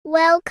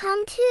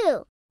Welcome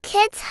to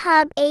Kids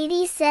Hub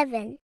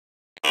 87.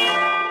 1,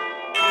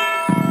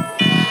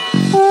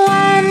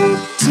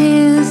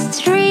 2,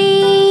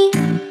 3,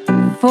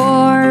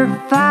 4,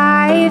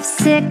 5,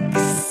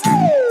 6,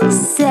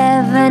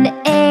 7,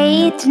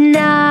 8,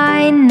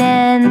 9,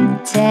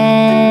 and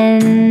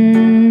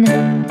 10.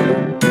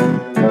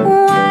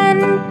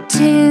 1,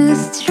 2,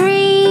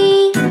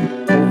 3,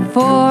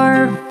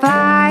 4,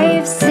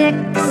 5,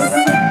 6,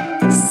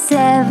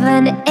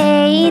 7,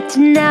 8,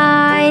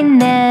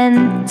 9,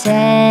 and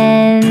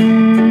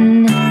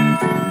 10. 1,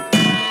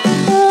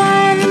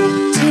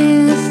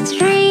 2,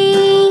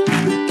 3,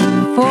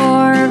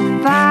 4,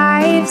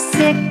 5,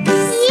 6,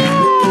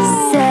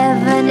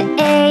 7,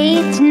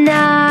 8,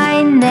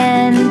 9,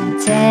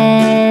 and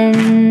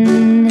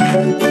 10.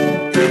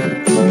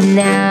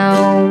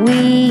 Now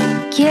we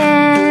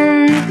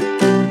can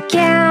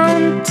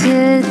count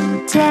to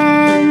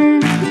 10.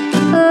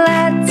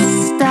 Let's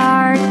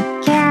start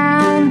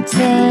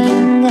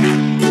counting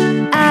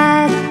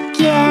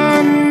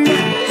again.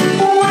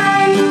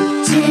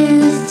 1,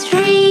 2,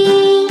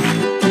 3,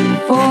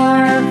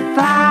 4,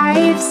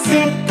 5,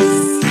 6,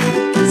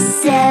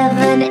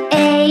 7,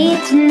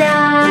 8,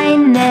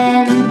 9,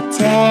 and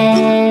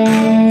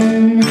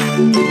 10.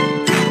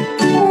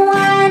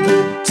 1,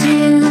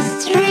 2,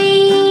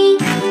 3,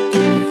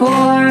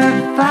 4,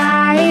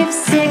 5,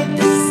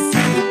 6,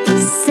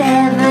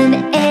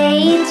 7,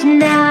 8,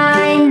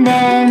 9,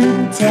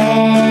 and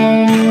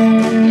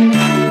 10.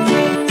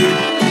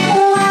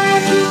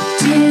 1,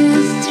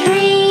 2,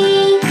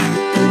 3,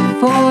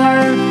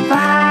 4,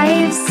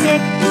 5,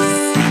 6,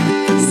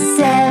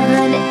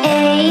 7,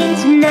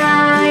 8,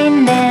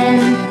 9,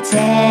 and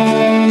 10.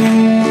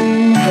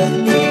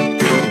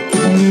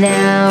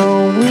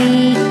 Now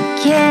we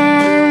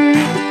can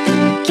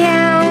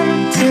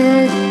count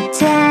to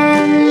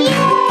 10.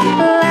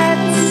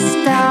 Let's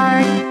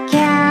start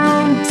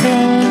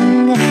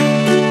counting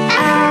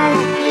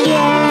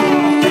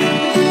again.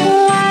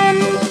 1,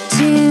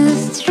 2,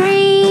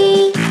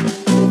 3,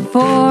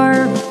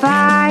 4,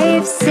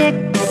 5,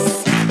 6,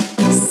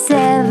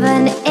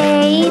 7,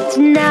 8,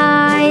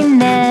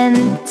 9,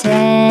 and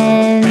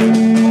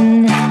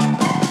 10.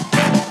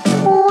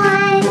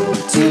 1,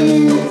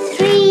 2,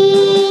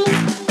 3,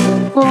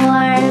 4,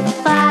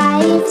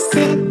 5,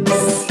 6,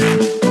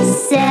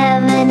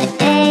 7,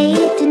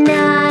 8,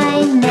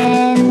 9,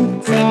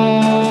 and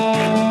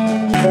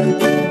 10.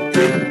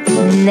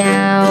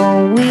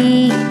 Now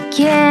we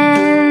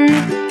can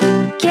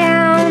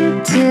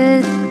count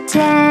to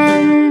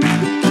 10.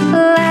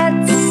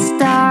 Let's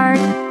start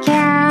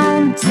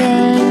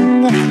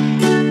counting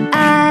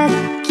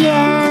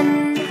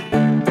again.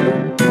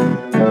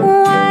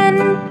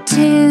 1,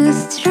 2,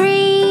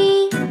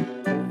 3,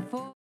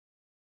 4.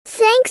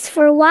 Thanks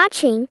for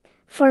watching.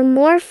 For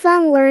more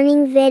fun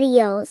learning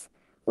videos,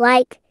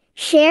 like,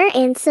 share,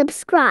 and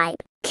subscribe.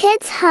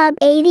 Kids Hub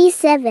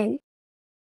 87.